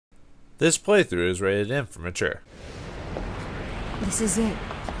This playthrough is rated M for mature. This is it.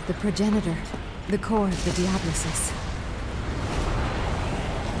 The progenitor. The core of the Diabolosis.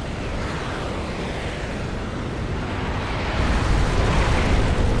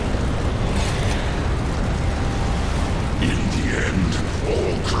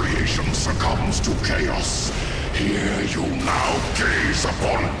 Succumbs to chaos. Here you now gaze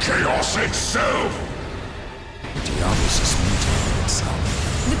upon chaos itself. Diabolosis mutated itself.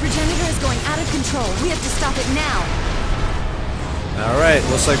 The progenitor is going out of control. We have to stop it now. Alright,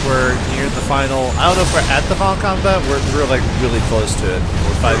 looks like we're near the final. I don't know if we're at the final combat. We're like really close to it.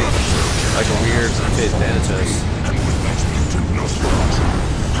 We're fighting like a weird mutant Thanatos. And with that mutant Nosferatu,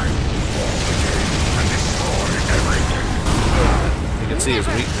 I will fall again and destroy everything. You can see his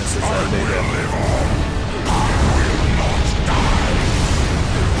weakness is that big.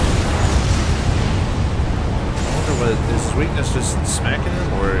 I wonder what is his weakness, just smacking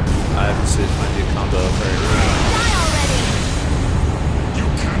him, or I haven't seen it might be a combo of her. Die already! You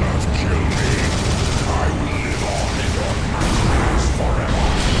cannot kill me. I will live on in your nightmares forever.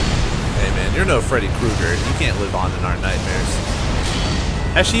 Hey man, you're no Freddy Krueger. You can't live on in our nightmares.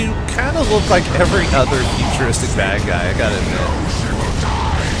 Actually, you kind of look like every other futuristic bad guy, I gotta admit.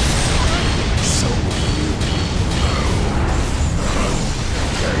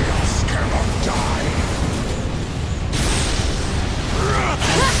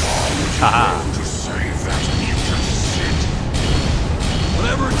 Haha. To save that mutant Syd.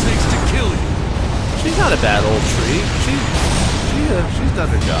 Whatever it takes to kill you. She's not a bad old tree. She's done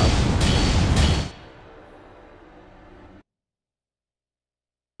her job.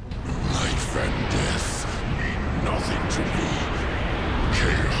 Life and death mean nothing to me.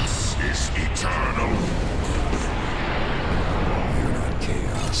 Chaos is eternal. You're not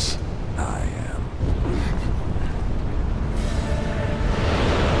chaos. I am.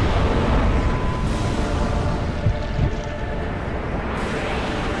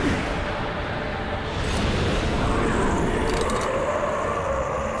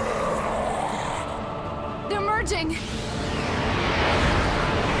 They're merging!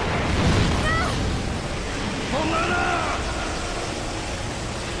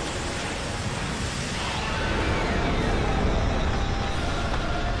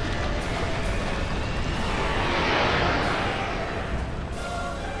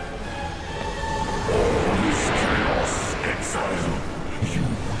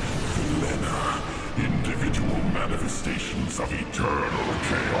 Manifestations of eternal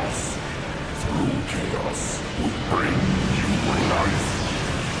chaos. Through chaos will bring you life.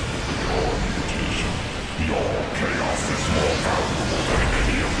 Your mutation, your chaos is more valuable than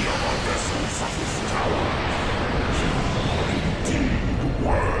any of the other vessels of this tower. You are indeed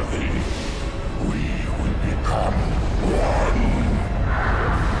worthy. We will become one.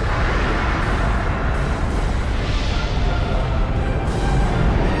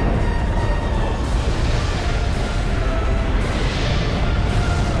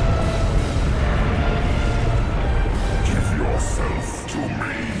 To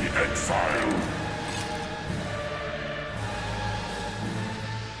me, exile.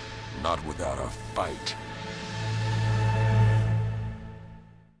 Not without a fight.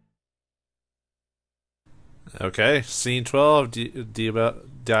 Okay, scene 12,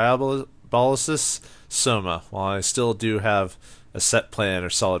 Diabolosis, Soma. While I still do have a set plan or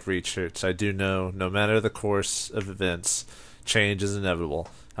solid research, I do know no matter the course of events, change is inevitable.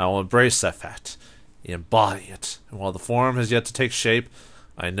 I will embrace that fact, embody it, and while the form has yet to take shape,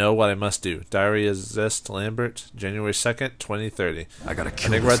 I know what I must do. Diary of Zest Lambert, January 2nd, 2030. I gotta kill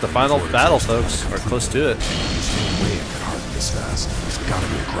I think we're at the final battle, folks. We're close to it. There's no way it could harden this fast. There's gotta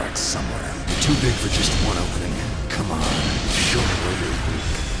be a crack somewhere. You're too big for just one opening. Come on, show me where you're weak.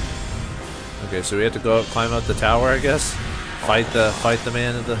 Okay, so we have to go up, climb up the tower, I guess. Fight the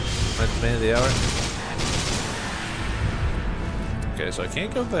man of the hour. Okay, so I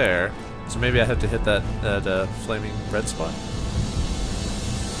can't go there. So maybe I have to hit that flaming red spot.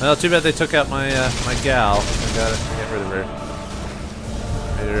 Well, too bad they took out my my gal. I gotta get rid of her.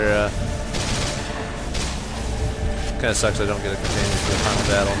 Made her. Kind of sucks I don't get a companion for the final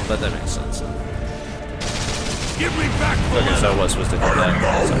battle, but that makes sense. Give me back. Okay, so I was supposed to hit that.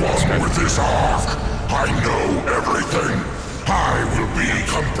 So With this arc, I know everything. I will be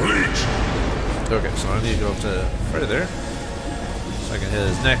complete. okay, so I need to go up to right there, so I can hit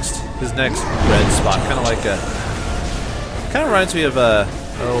his next red spot. Kind of like kind of reminds me of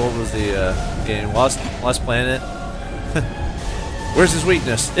what was the game? Lost Planet. Where's his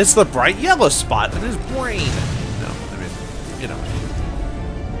weakness? It's the bright yellow spot in his brain. No, I mean, you know.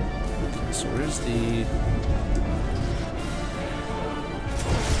 Okay, so where's the?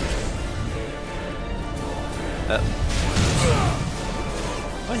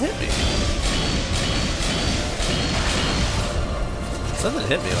 What hit me? Something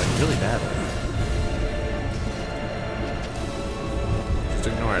hit me like really badly. Just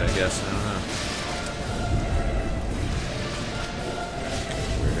ignore it, I guess. I don't know.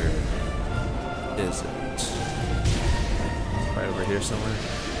 Where is it? Right over here somewhere.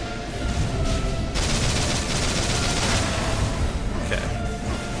 Okay.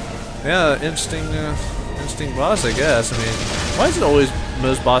 Yeah, interesting boss, I guess. I mean, why is it always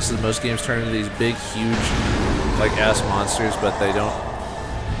most bosses in most games turn into these big, huge, like ass monsters, but they don't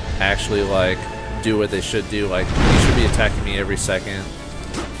actually like do what they should do? Like, you should be attacking me every second.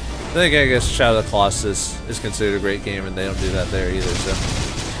 Then again, I guess Shadow of the Colossus is considered a great game, and they don't do that there either. So.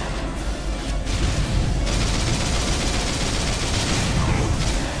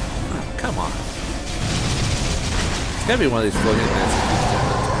 Come on. It's gotta be one of these floating things.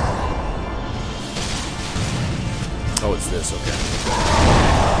 Oh, it's this, okay.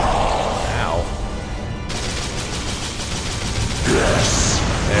 Ow. Yes,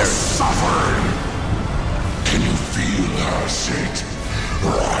 there. Suffering. Can you feel her, Syd?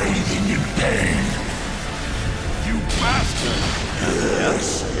 Writhing in pain. You bastard!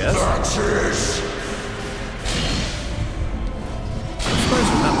 Yes, yes. That's it. I'm surprised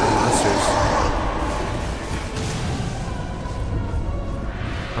there's not more monsters.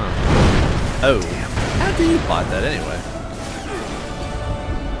 Huh. Oh. How do you plot that anyway?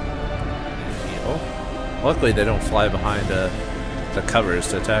 Heal. Luckily they don't fly behind the covers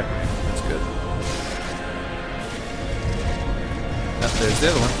to attack me. That's good. Yep, there's the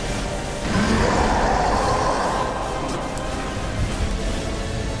other one.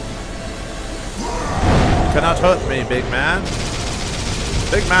 You cannot hurt me, big man.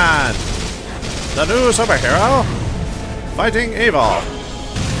 Big man! The new superhero? Fighting evil!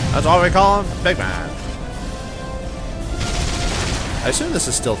 That's all we call him, Big Man. I assume this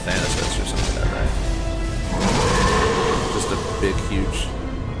is still Thanatos or something like that, right? Just a big, huge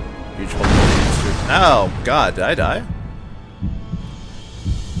hole. Oh, God, did I die?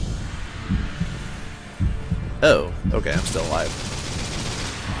 Oh, okay, I'm still alive.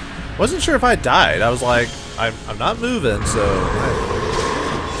 Wasn't sure if I died. I was like, I'm not moving, so...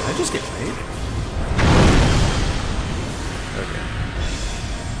 Did I just get made? Okay.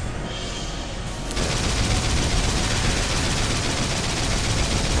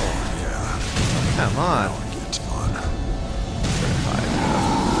 Come on. It's fun.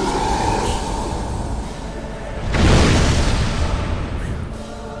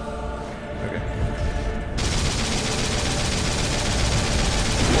 Okay.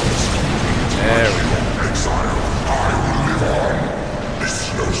 There we go. Exile, I will live on. This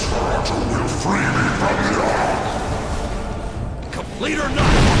Nosferatu will free me from the ark. Complete or not,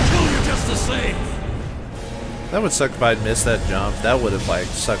 I'll kill you just the same. That would suck if I'd missed that jump. That would have like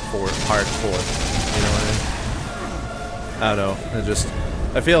sucked hardcore. You know what I mean? I don't know. It just,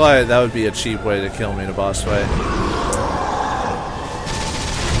 I feel like that would be a cheap way to kill me in a boss fight.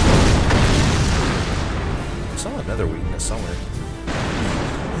 I saw another weakness somewhere.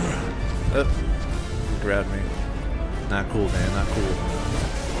 Oh, he grabbed me. Not cool, man. Not cool.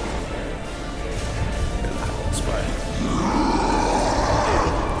 Get a hiding spot.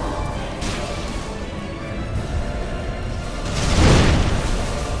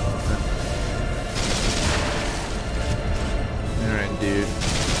 Dude,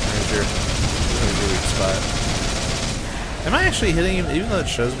 there's your weak spot. Am I actually hitting him? Even though it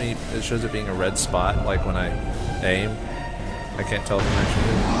shows it being a red spot, like when I aim, I can't tell if I'm actually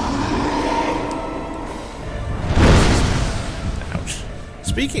hitting. Ouch.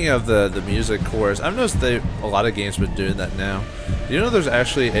 Speaking of the music chorus, I've noticed a lot of games have been doing that now. You know, there's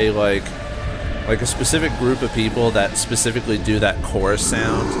actually a like a specific group of people that specifically do that chorus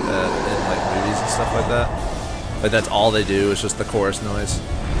sound in like movies and stuff like that. Like that's all they do is just the chorus noise.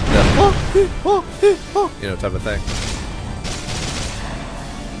 The you know, type of thing.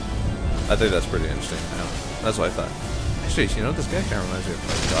 I think that's pretty interesting. That's what I thought. Actually, you know, this guy kind of reminds me of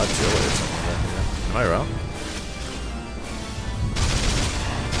like Godzilla or something like that. You know? Am I wrong?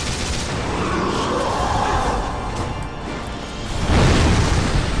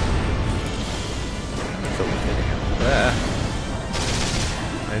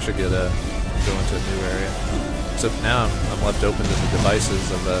 I should get go into a new area. So now I'm left open to the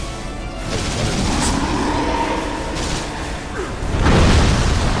devices of one of these.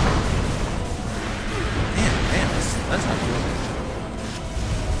 Man, that's not cool.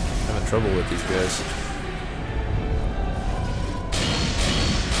 I'm having trouble with these guys.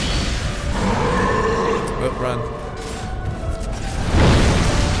 Oh, run.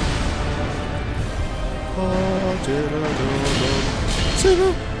 Oh. Shit,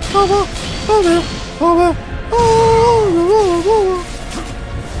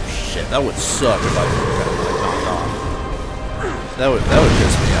 that would suck if I got like knocked off. That would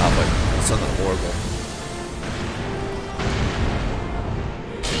piss me off like something horrible.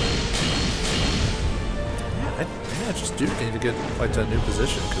 Yeah, I just do need to get like to a new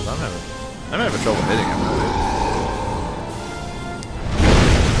position because I'm having trouble hitting him.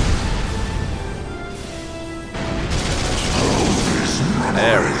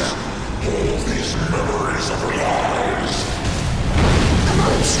 There we go. All these memories of lies.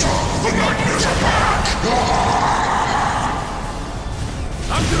 Monster, the nightmares are back!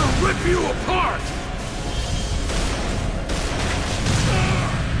 I'm gonna rip you apart!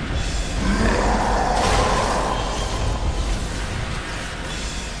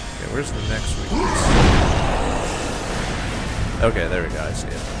 Okay, where's the next weakness? Okay, there we go, I see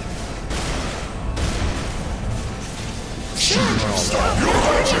it. I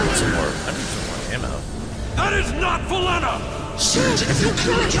need some more ammo. That is not Filena! Syd, if you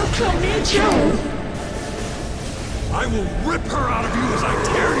kill it, you'll kill me too! I will rip her out of you as I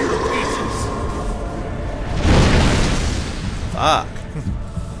tear you to pieces!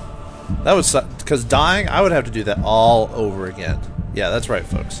 Fuck. That was because dying, I would have to do that all over again. Yeah, that's right,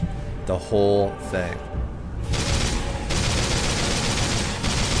 folks. The whole thing.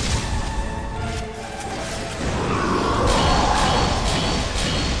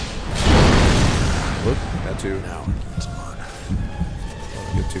 Whoop, got to. Now, come on.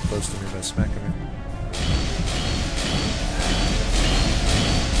 Don't get too close to me by smacking me.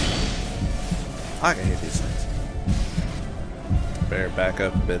 I can hate these things. Bear back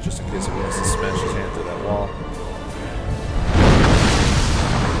up a bit just in case he wants to smash his hand through that wall.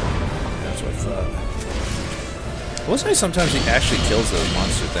 That's what I thought. Will say sometimes he actually kills those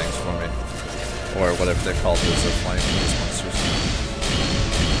monster things for me. Or whatever they're called, those flying these monsters.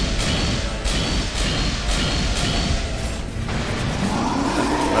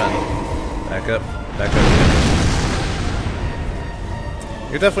 Run. Back up. Back up.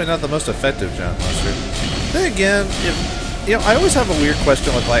 You're definitely not the most effective giant monster. Then again, I always have a weird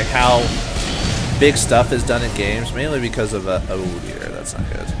question with like how big stuff is done in games, mainly because of oh dear, that's not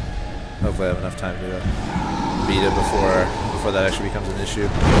good. Hopefully I have enough time to beat it before that actually becomes an issue.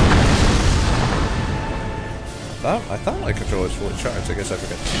 I thought my controller was fully charged. I guess I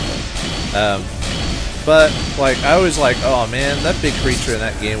forgot. But like I always like, oh man, that big creature in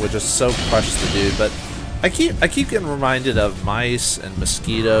that game would just so crush the dude. But I keep getting reminded of mice and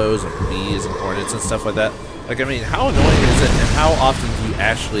mosquitoes and bees and hornets and stuff like that. Like, I mean, how annoying is it, and how often do you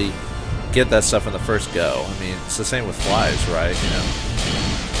actually get that stuff in the first go? I mean, it's the same with flies, right? You know.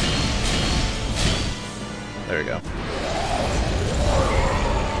 There we go.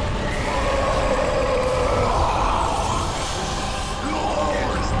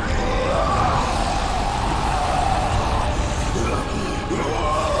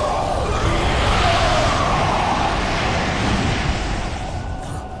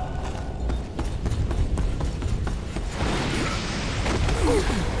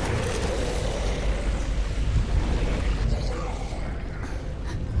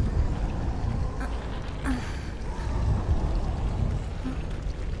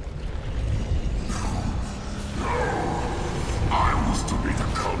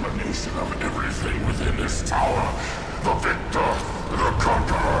 Of everything within this tower. The victor, the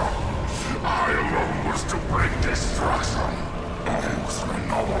conqueror. I alone was to bring destruction. I was an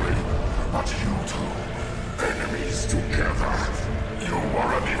anomaly, but you two, enemies together. You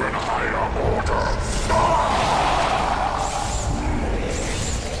are an even higher order.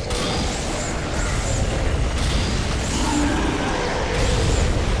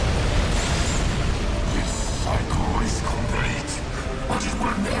 This cycle is complete, but it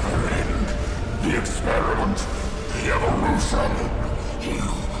will never end. The experiment, the evolution,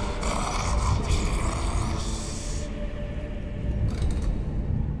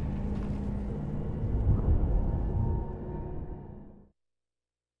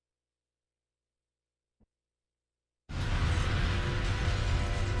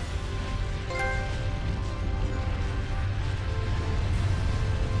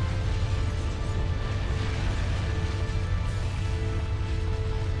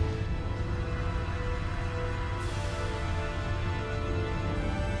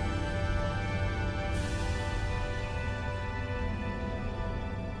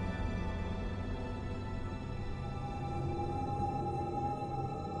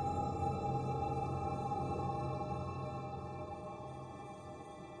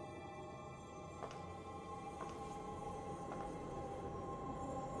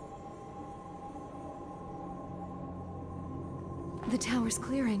 The tower's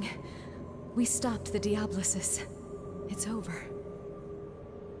clearing. We stopped the Diabolosis. It's over.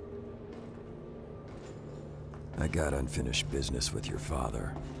 I got unfinished business with your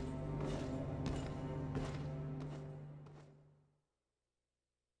father.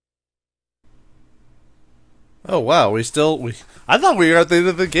 Oh wow, I thought we were at the end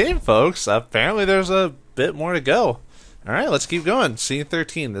of the game, folks. Apparently there's a bit more to go. Alright, let's keep going. Scene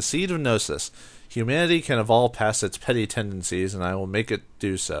 13, the Seed of Gnosis. Humanity can evolve past its petty tendencies, and I will make it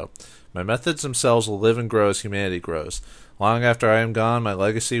do so. My methods themselves will live and grow as humanity grows. Long after I am gone, my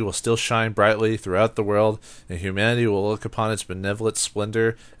legacy will still shine brightly throughout the world, and humanity will look upon its benevolent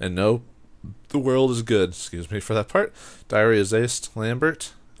splendor and know the world is good. Excuse me for that part. Diary of Zaist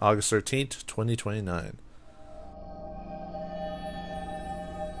Lambert, August 13th, 2029.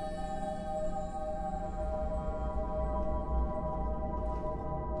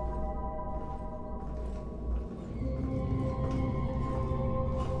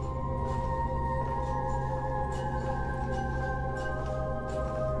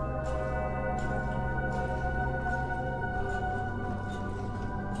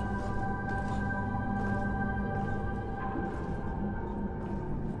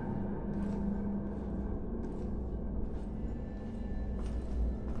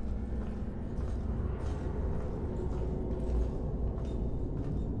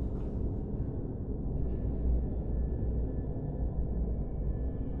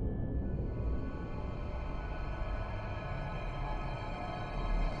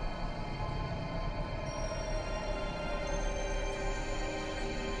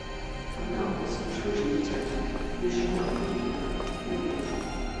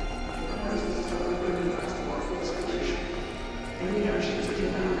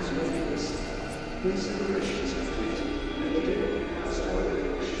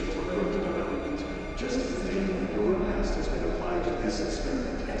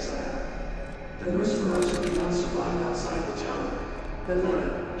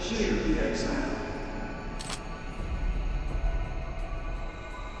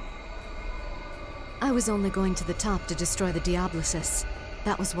 I was only going to the top to destroy the Diabolosis.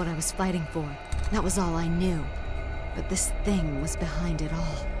 That was what I was fighting for. That was all I knew. But this thing was behind it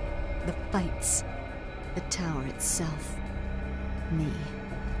all. The fights. The tower itself. Me.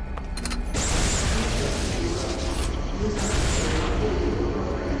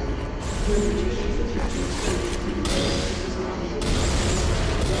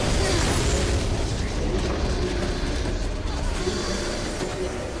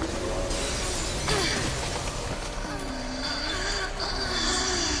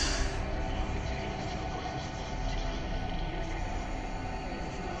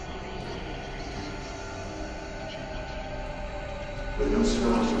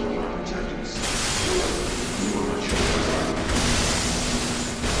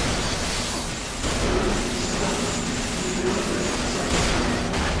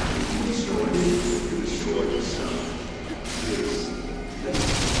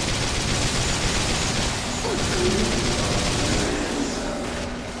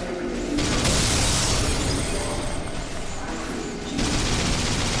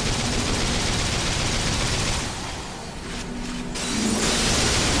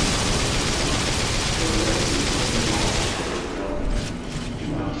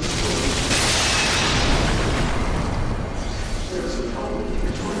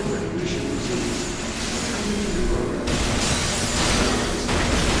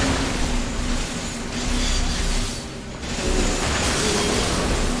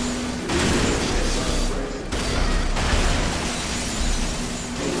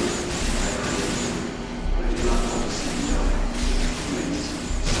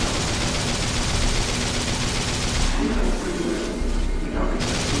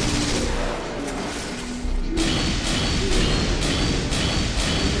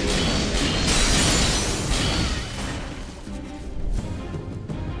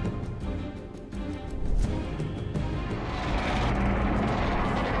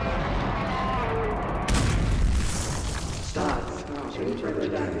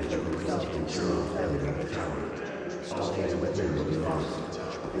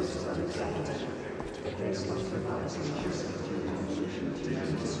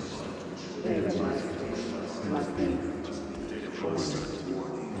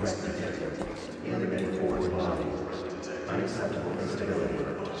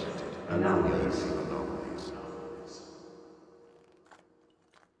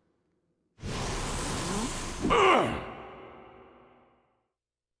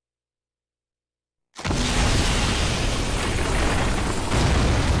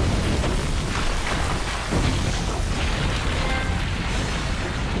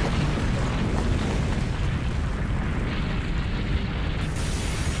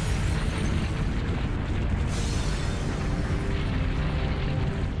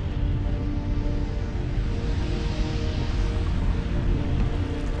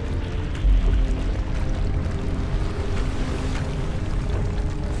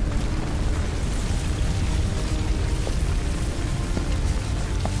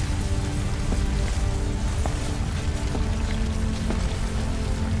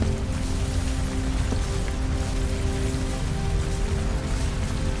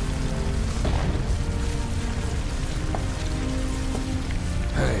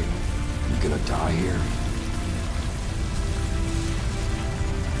 gonna die here?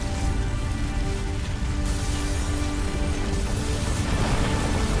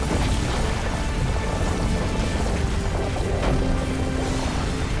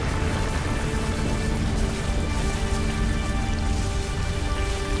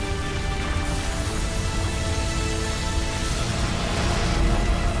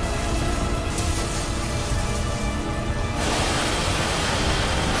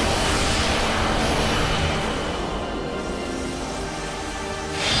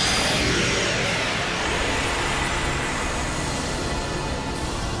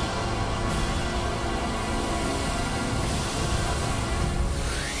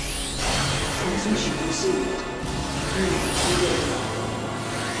 Transmission received.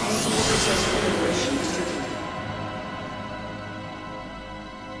 Possible successful integration detected.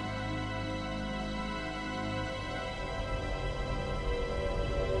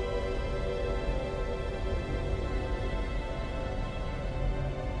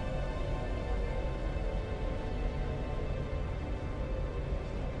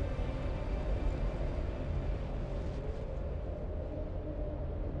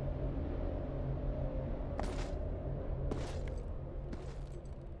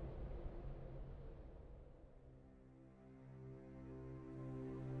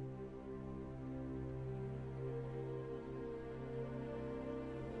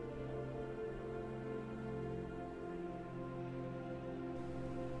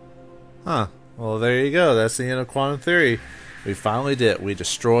 Huh. Well, there you go. That's the end of Quantum Theory. We finally did it. We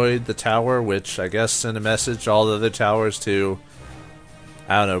destroyed the tower, which I guess sent a message to all the other towers to,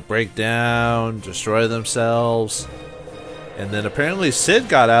 I don't know, break down, destroy themselves. And then apparently Syd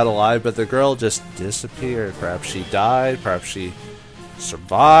got out alive, but the girl just disappeared. Perhaps she died. Perhaps she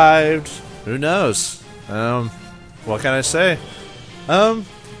survived. Who knows? What can I say? You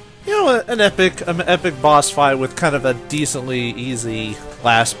know, an epic boss fight with kind of a decently easy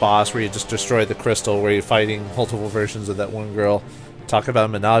last boss where you just destroy the crystal, where you're fighting multiple versions of that one girl. Talk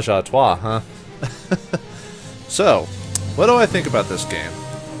about menage a trois, huh? So, what do I think about this game?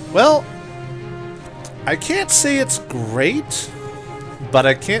 Well, I can't say it's great, but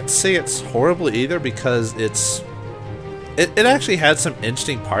I can't say it's horrible either, because it actually had some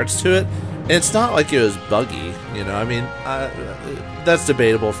interesting parts to it. And it's not like it was buggy, you know. I mean, that's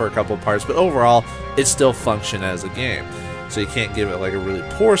debatable for a couple of parts, but overall, it still functioned as a game. So you can't give it like a really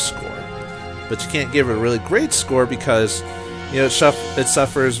poor score, but you can't give it a really great score because, you know, it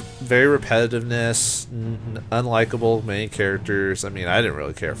suffers very repetitiveness, unlikable main characters. I mean, I didn't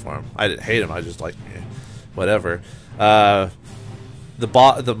really care for them. I didn't hate them. I just like, whatever.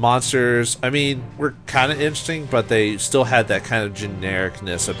 The monsters, I mean, were kind of interesting, but they still had that kind of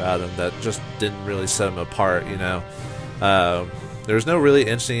genericness about them that just didn't really set them apart, you know. There was no really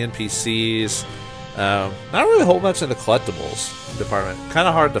interesting NPCs. Not really a whole much in the collectibles department. Kind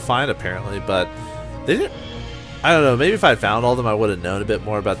of hard to find, apparently, but they didn't. I don't know. Maybe if I found all of them, I would have known a bit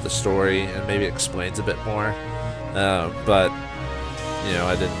more about the story, and maybe it explains a bit more. But you know,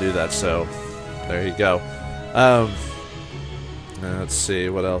 I didn't do that, so there you go. Let's see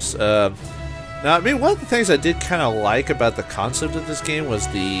what else. Now, I mean, one of the things I did kind of like about the concept of this game was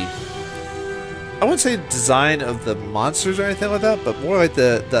the, I wouldn't say design of the monsters or anything like that, but more like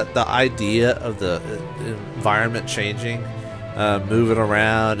the idea of the environment changing, moving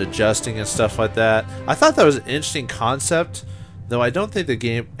around, adjusting and stuff like that. I thought that was an interesting concept, though I don't think the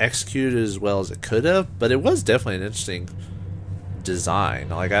game executed as well as it could have, but it was definitely an interesting design.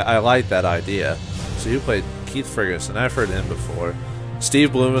 Like, I like that idea. So you played Keith Ferguson. I've heard him before.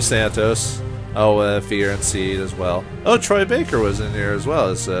 Steve Bloom of Santos. Oh, Fear and Seed as well. Oh, Troy Baker was in here as well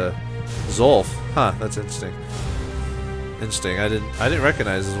as Zolf. Huh, that's interesting. Interesting. I didn't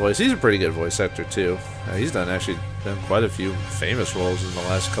recognize his voice. He's a pretty good voice actor too. He's done quite a few famous roles in the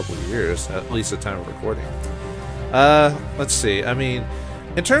last couple of years, at least at the time of recording. Let's see. I mean,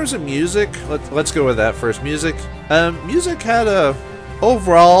 in terms of music, let's go with that first. Music had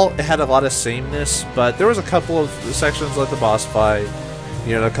overall, it had a lot of sameness, but there was a couple of sections like the boss fight,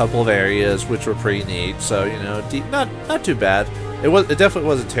 you know, a couple of areas which were pretty neat. So, you know, not too bad. It definitely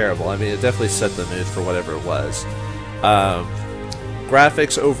wasn't terrible. I mean, it definitely set the mood for whatever it was.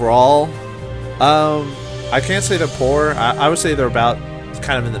 Graphics overall, I can't say they're poor. I would say they're about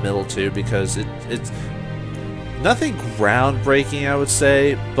kind of in the middle too, because it's nothing groundbreaking, I would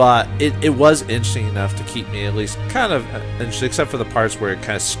say, but it was interesting enough to keep me at least kind of interested, except for the parts where it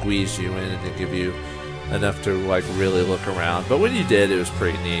kind of squeezed you in and didn't give you enough to like really look around. But when you did, it was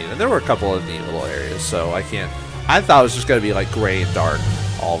pretty neat, and there were a couple of neat little areas. So I thought it was just going to be like gray and dark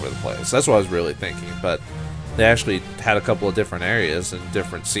all over the place. That's what I was really thinking, but they actually had a couple of different areas and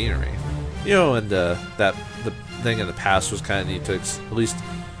different scenery. You know, and the thing in the past was kind of neat to at least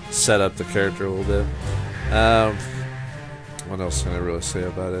set up the character a little bit. What else can I really say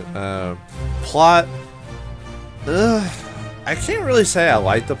about it? Plot. I can't really say I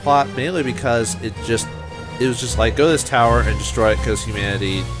like the plot, mainly because it was just like, go to this tower and destroy it because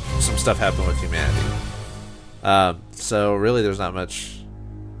humanity, some stuff happened with humanity. So really there's not much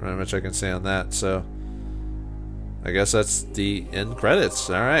I can say on that. So I guess that's the end credits.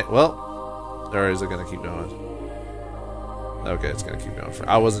 Alright, well, or is it going to keep going? Okay, it's going to keep going.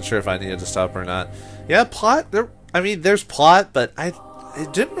 I wasn't sure if I needed to stop or not. Yeah, plot, there's plot, but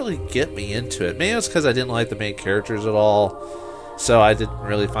it didn't really get me into it. Maybe it's because I didn't like the main characters at all, so I didn't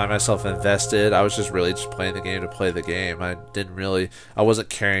really find myself invested. I was just really just playing the game to play the game. I wasn't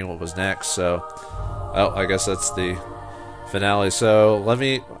caring what was next. So, oh, I guess that's the finale. So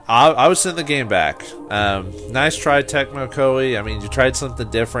I would send the game back. Nice try, Tecmo, Kohei. I mean, you tried something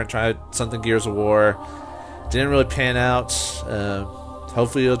different, tried something Gears of War. Didn't really pan out.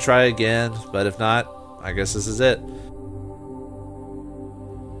 Hopefully you'll try again, but if not, I guess this is it.